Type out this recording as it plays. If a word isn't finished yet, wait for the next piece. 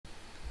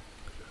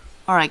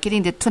Alright,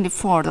 getting the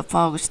 24th of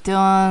August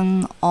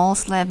done. All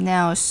left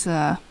now is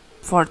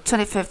for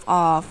 25th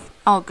of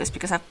August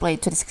because I've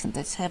played 26th and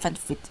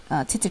 27th with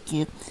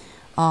TTQ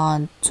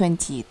on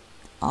 20th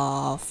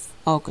of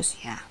August.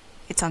 Yeah,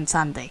 it's on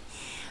Sunday.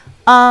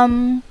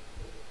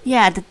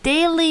 Yeah, the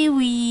daily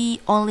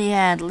we only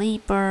had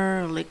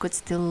Leaper. Liquid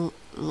still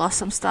lost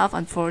some stuff,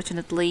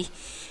 unfortunately.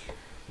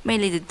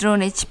 Mainly the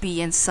drone HP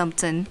and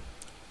something.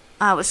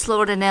 I was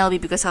slower than LB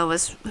because I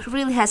was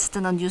really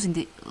hesitant on using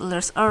the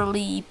lures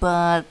early,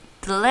 but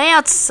the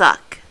layouts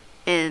suck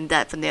in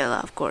that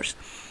vanilla, of course.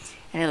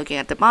 And looking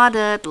at the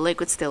modded, the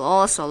liquid still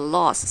also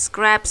lost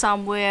scrap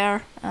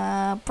somewhere,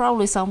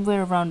 probably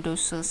somewhere around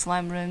those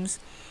slime rooms.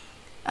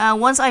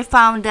 Once I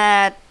found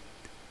that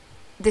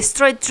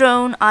destroyed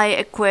drone, I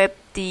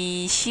equipped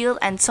the shield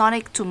and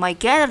sonic to my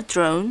gather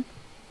drone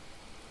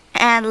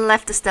and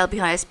left the stealth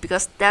behind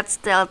because that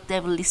stealth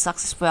definitely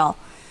sucks as well.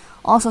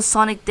 Also,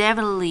 Sonic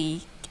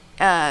definitely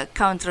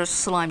counters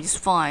slime just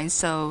fine,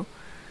 so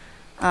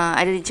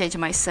I didn't change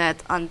my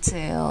set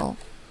until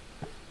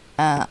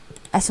as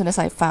soon as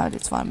I found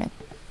its farming.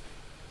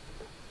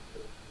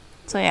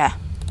 So yeah,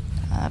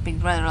 I've been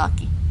rather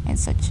lucky and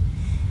such.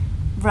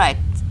 Right,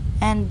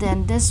 and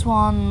then this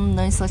one,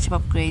 no installation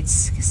of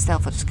upgrades,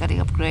 stealth for the scouting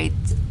upgrade.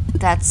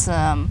 That's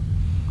 20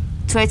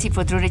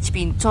 for drone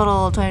HP in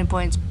total, 20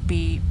 points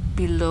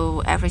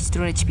below average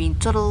drone HP in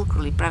total,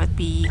 currently private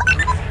B.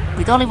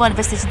 With only one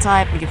infestation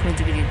type, with different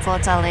degree in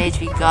volatile age,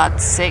 we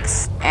got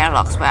 6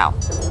 airlocks. Wow.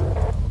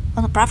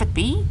 On the private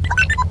B?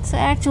 It's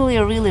actually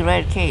a really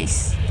rare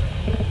case.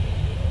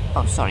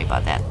 Oh, sorry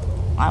about that.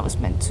 I was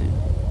meant to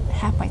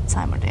have my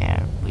timer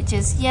there, which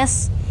is,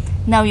 yes,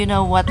 now you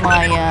know what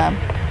my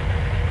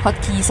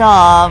hotkeys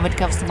are when it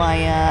comes to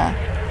my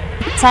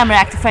timer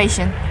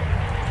activation.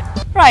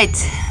 Right.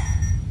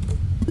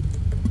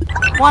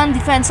 One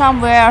defense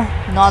somewhere,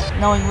 not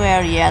knowing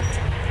where yet.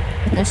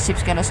 This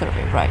ship's gonna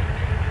survive, right?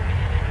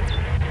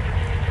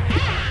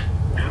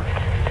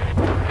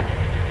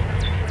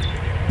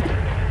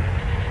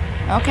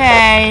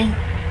 Okay.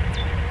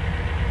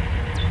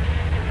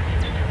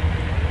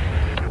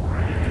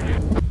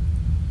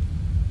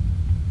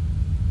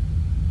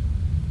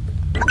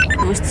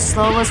 Who's the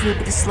slowest will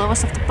be the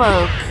slowest of the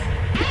boat.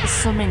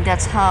 Assuming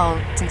that's how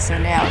things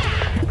turn out.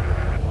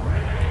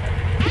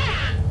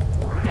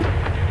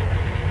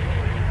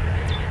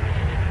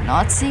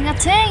 Not seeing a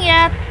thing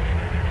yet.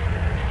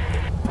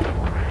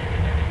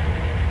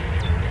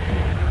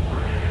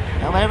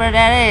 Now, whatever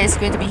that is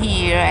going to be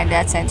here, and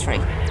that's entry.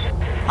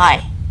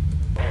 Hi.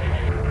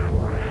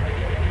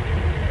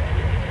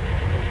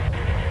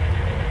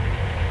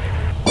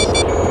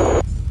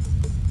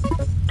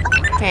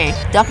 Okay,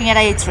 docking at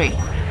A3.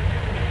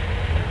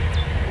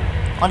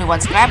 Only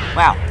one scrap?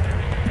 Wow.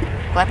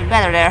 Clapping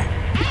better there.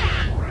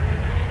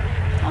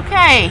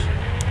 Okay, I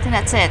think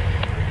that's it.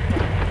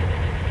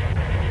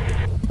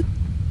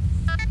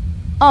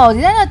 Oh,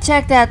 did I not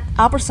check that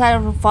upper side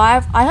of room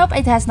 5? I hope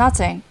it has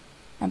nothing.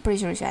 I'm pretty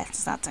sure it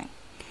has nothing.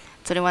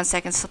 21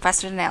 seconds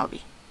faster than LB.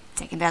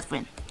 Taking that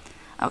win.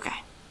 Okay.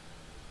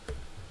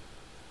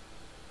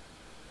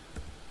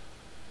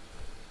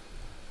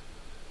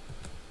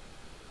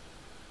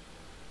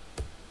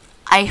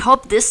 I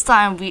hope this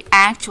time we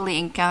actually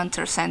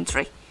encounter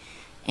Sentry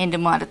in the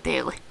modded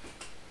daily.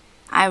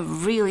 I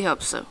really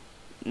hope so.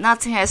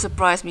 Nothing has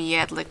surprised me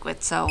yet,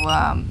 Liquid, so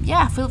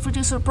yeah, feel free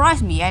to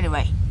surprise me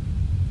anyway.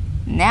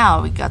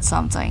 Now we got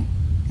something.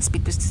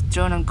 Speed boost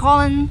drone on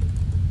Colin.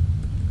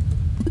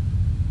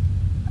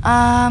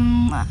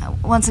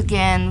 Once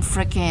again,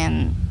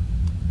 freaking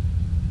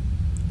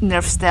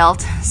nerf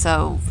stealth.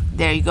 So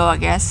there you go, I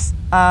guess.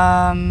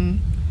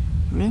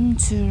 Room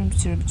 2,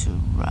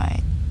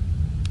 right.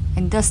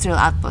 Industrial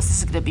outpost. This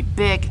is gonna be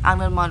big.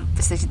 Unknown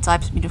manifestation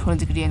types, medium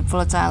degree and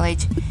volatile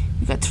age.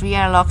 We got 3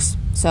 airlocks,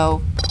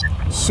 so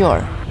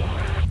sure.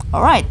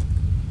 All right,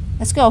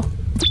 let's go.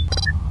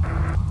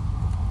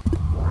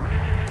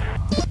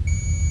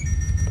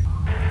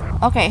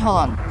 Okay, hold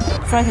on.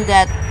 Before I do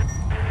that,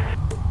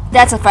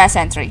 that's a fast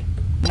entry.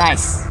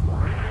 Nice.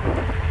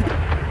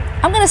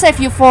 I'm gonna save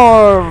you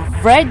for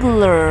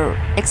regular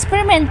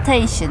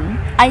experimentation.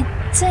 I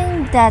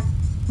think that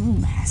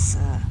room has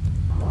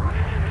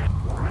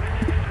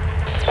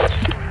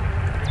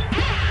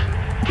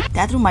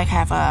that room might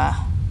have a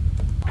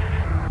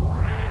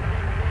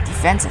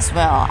defense as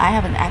well. I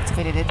haven't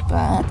activated it,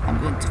 but I'm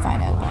going to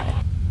find out about it.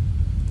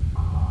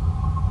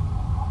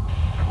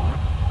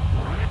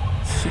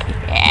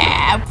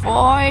 Yeah,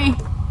 boy!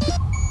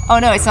 Oh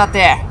no, it's not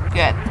there.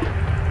 Good.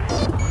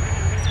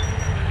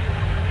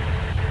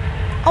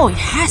 Oh, it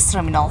has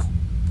terminal.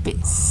 Bit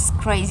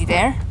crazy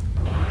there.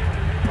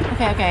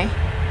 Okay, okay.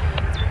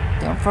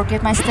 Don't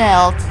forget my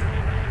stealth.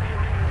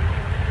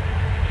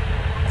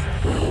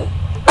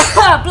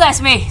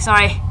 Bless me!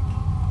 Sorry.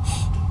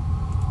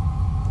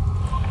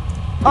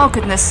 Oh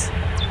goodness.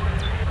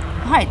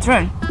 Hi,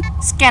 drone.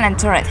 Scan and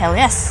turret, hell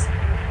yes.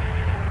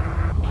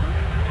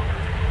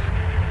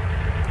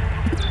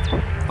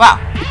 Wow.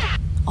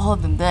 All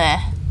of them there.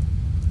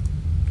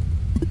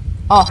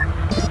 Oh,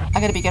 I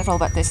gotta be careful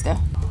about this though.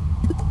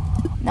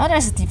 Now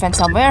there's a defense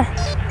somewhere.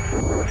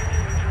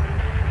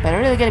 But I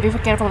really gotta be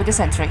careful with the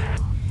sentry.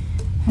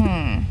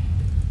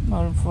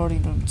 More than 40,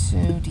 room 2,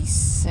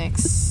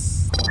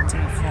 D6, 3,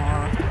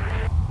 4,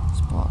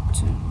 spot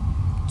 2,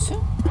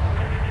 2.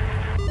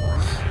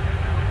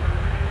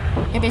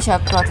 Maybe I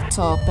should brought the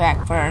tool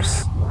back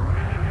first.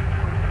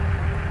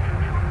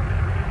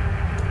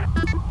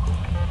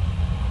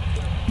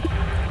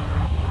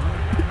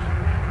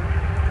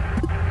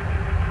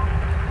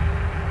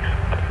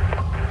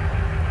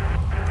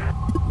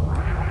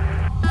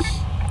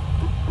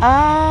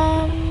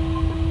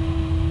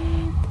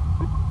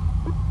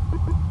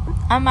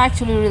 I'm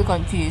actually really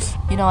confused.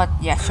 You know what?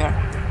 Yeah, sure.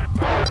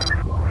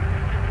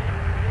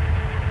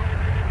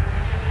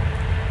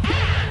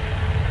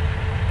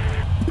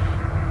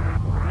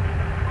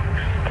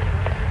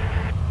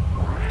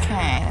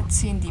 Okay, let's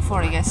see in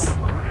D4, I guess.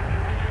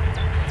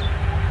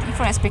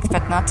 D4 has picked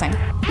but nothing.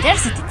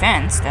 There's the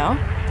defense, though.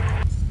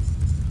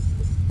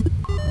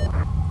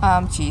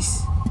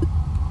 Jeez.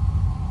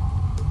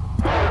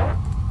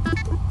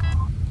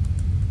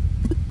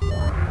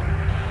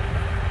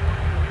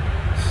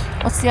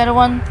 What's the other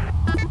one?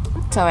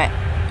 Turret.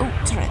 Oh,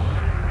 turret.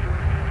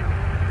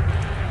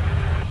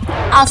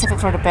 I'll save it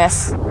for the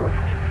best.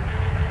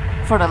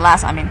 For the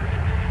last, I mean.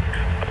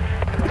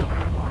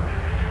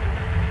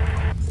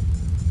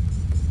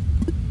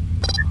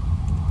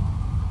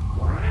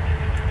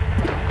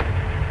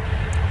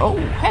 Oh,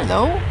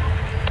 hello.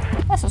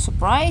 That's a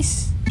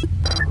surprise.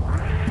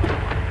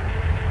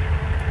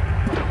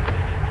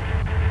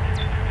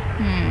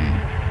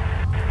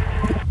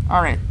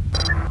 Alright.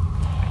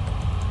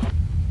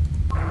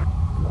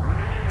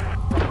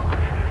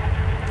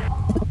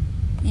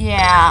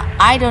 Yeah,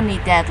 I don't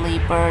need that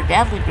leaper.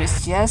 That leaper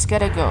is just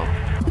gotta go.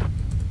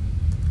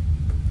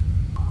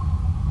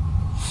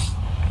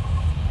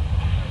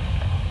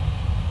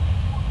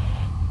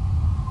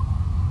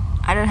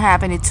 I don't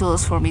have any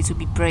tools for me to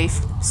be brave,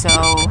 so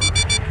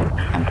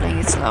I'm playing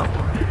it slow.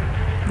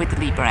 With the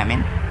leaper, I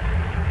mean.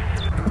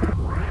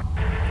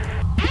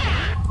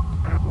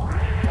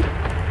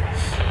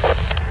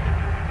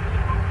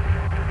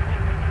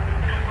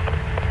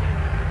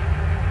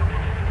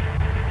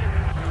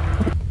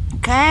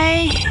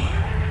 Okay.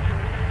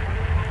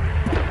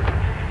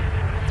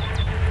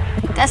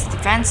 That's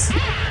defense.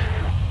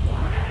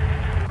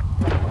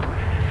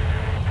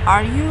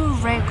 Are you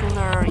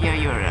regular? Yeah,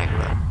 you're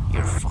regular.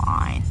 You're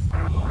fine.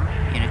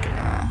 You're not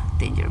gonna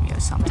danger me or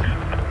something.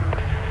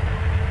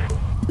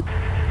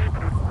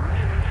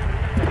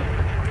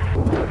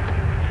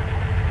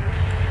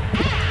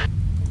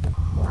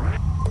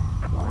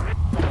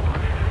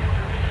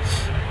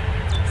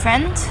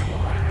 Friend?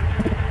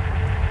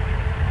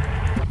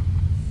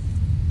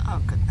 Oh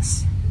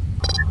goodness.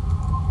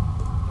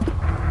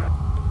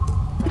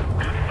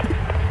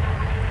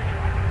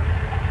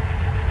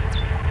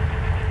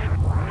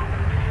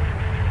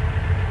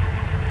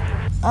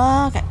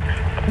 Okay.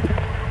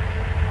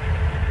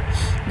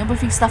 No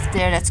moving stuff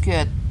there, that's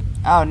good.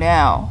 Oh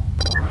no.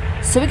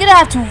 So we're gonna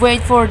have to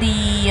wait for the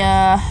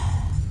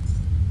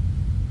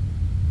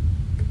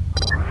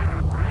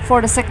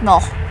signal.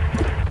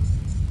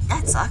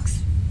 That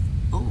sucks.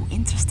 Oh,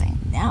 interesting.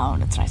 Now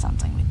let's try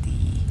something with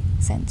the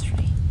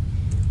sentry.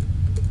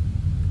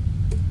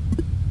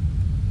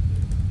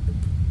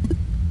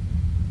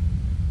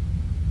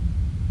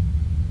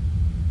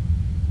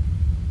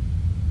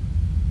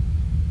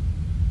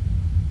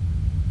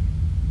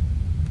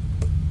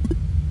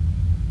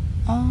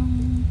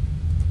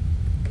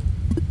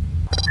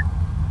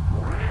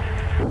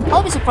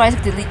 I'll be surprised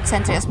if the lead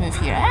sentry has moved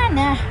here. Ah,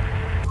 nah.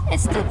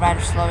 It's still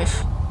rather slowish.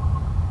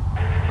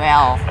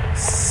 Well,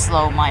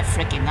 slow my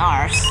freaking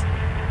arse.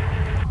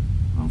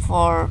 Room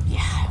 4. Yeah,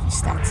 I wish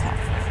that's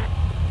helpful.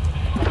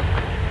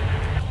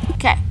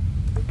 Okay.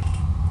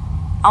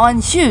 I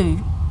want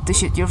you to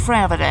shoot your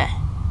friend over there.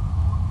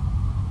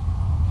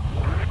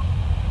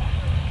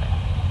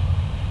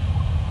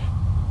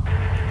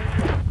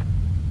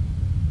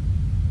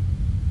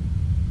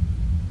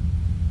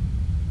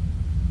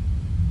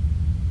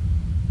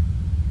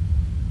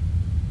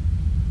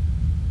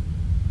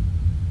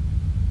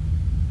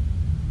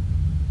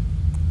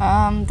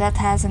 That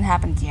hasn't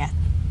happened yet.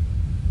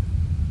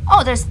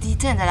 Oh, there's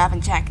D10 that I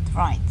haven't checked.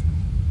 Right.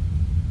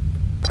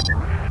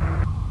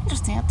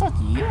 Interesting. I thought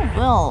you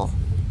will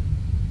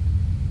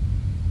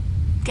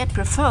get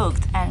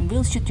provoked and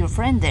will shoot your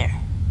friend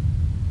there.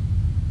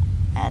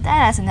 That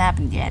hasn't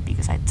happened yet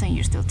because I think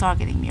you're still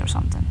targeting me or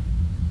something.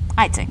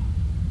 I think.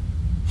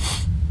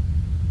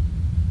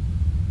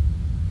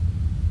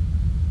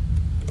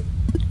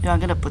 Yeah, I'm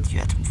gonna put you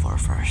at room 4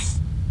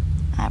 first.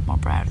 I have more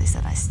priorities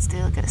that I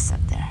still gotta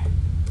set there.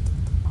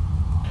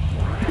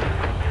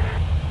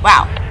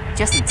 Wow,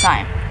 just in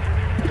time.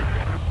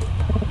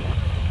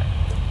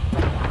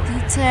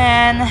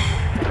 D10.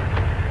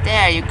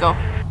 There you go.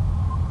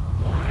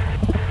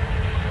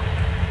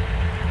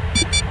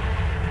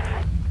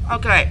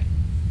 Okay.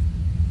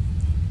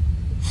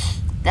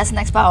 That's the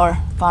next power.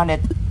 Found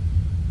it.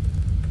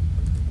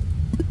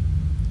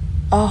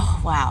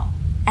 Oh, wow.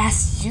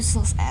 As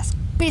useless as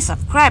piece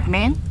of crap,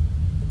 man.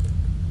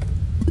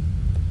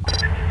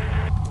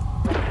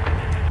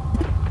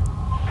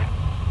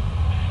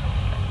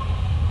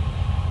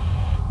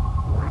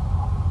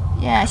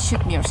 Yeah,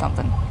 shoot me or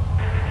something.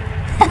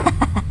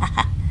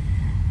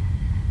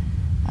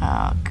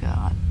 Oh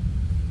god.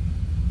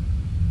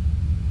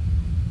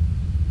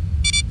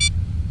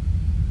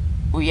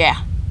 Oh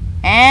yeah.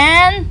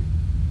 And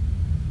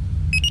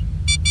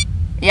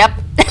yep.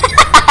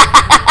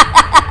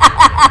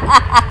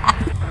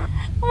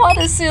 What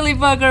a silly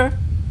bugger.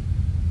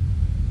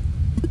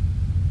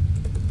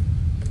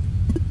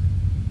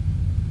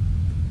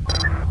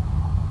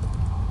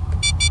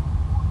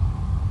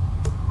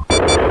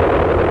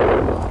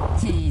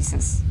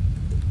 Jesus.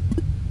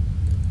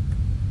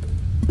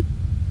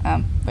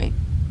 Wait.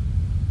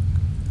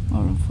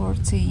 More than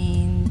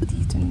 14,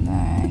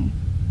 D29.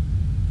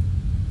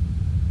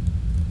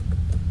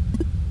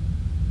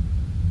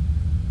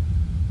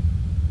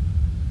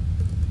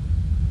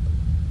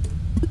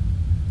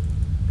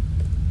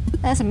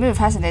 That's a move,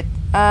 hasn't it?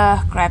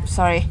 Crap,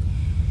 sorry.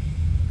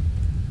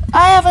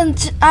 I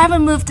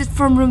haven't moved it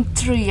from room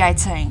 3, I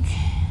think.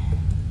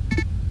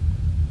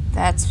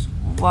 That's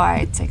why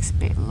it takes a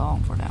bit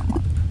long for that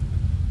one.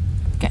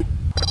 Okay.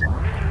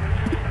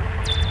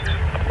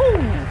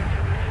 Ooh.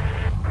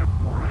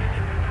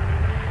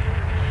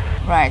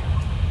 Right.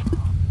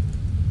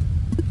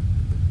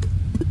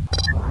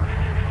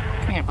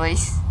 Come here,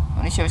 please. I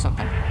want to show you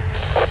something.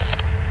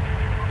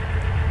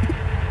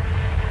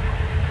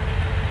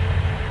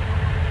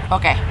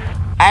 Okay.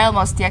 I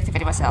almost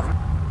deactivated myself.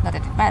 Not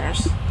that it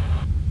matters.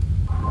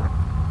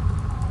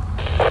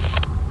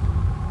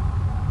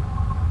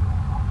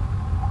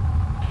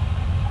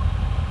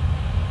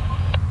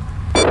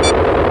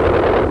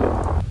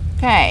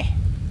 Okay.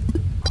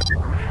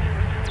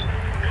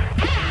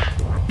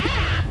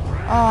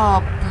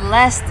 Oh,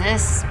 bless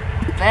this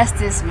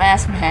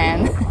mess,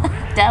 man.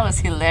 That was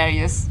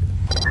hilarious.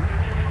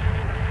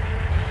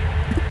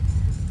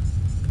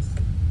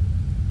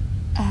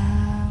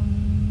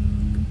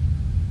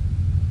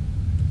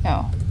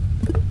 No.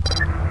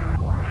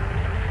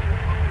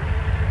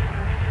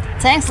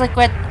 Thanks,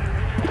 Liquid.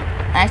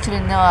 I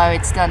actually know how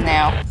it's done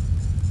now.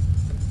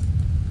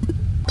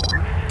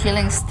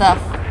 Killing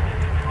stuff.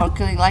 Or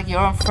killing like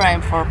your own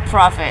friend for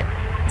profit.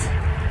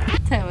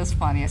 That was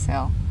funny as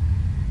hell.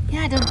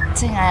 Yeah, I don't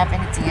think I have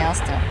anything else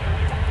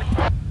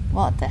though.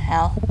 What the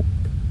hell?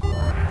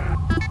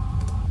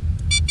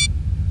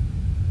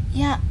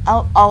 Yeah,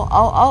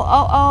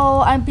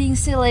 oh, I'm being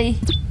silly.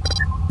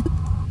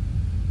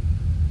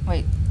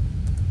 Wait.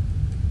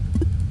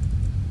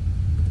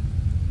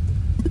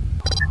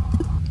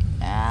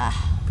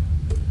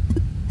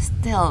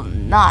 Still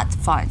not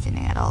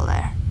functioning at all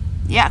there.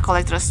 Yeah,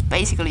 collector is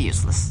basically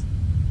useless.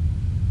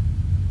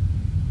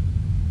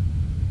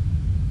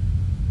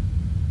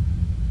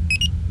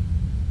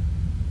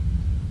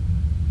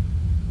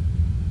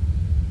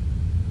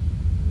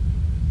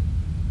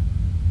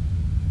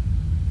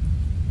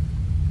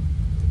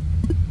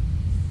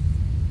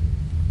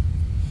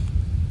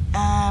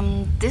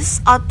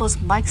 This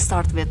outpost might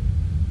start with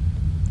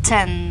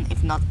 10,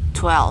 if not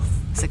 12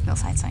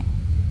 signals, I think.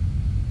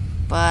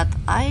 But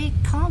I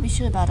can't be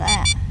sure about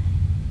that.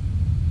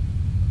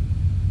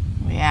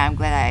 Yeah, I'm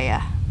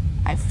glad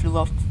I flew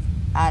off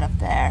out of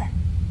there.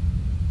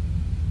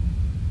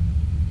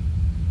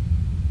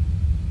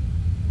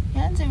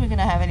 Yeah, I don't think we're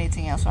gonna have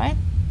anything else, right?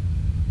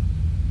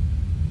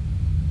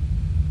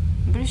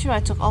 I'm pretty sure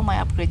I took all my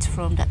upgrades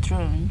from that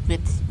drone,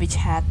 which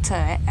had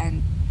turret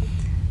and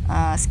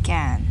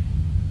scan.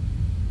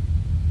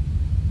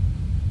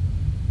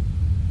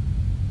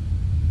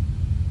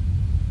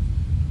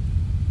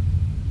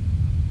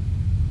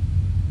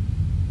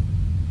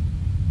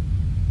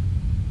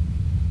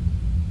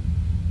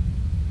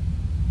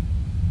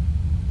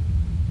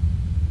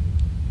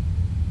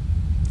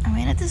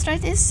 At this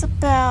rate,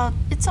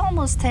 it's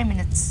almost 10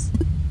 minutes.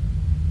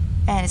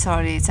 And it's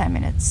already 10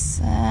 minutes.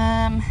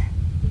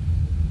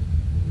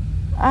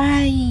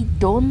 I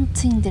don't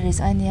think there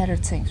is any other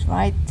things,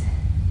 right?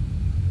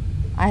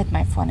 I had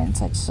my fun and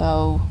such,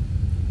 so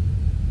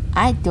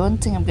I don't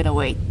think I'm gonna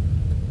wait.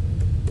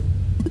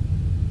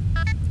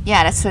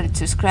 Yeah, that's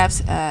 22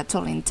 scraps,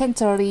 total in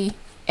 1030.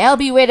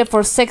 LB waited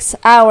for 6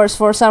 hours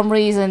for some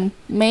reason.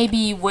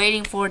 Maybe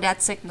waiting for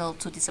that signal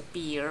to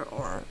disappear,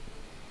 or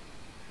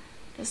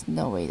there's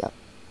no way up.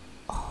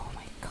 Oh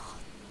my god.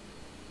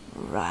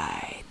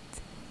 Right.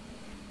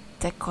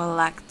 The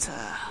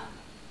collector.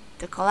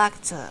 The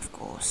collector, of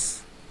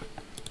course.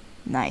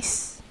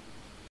 Nice.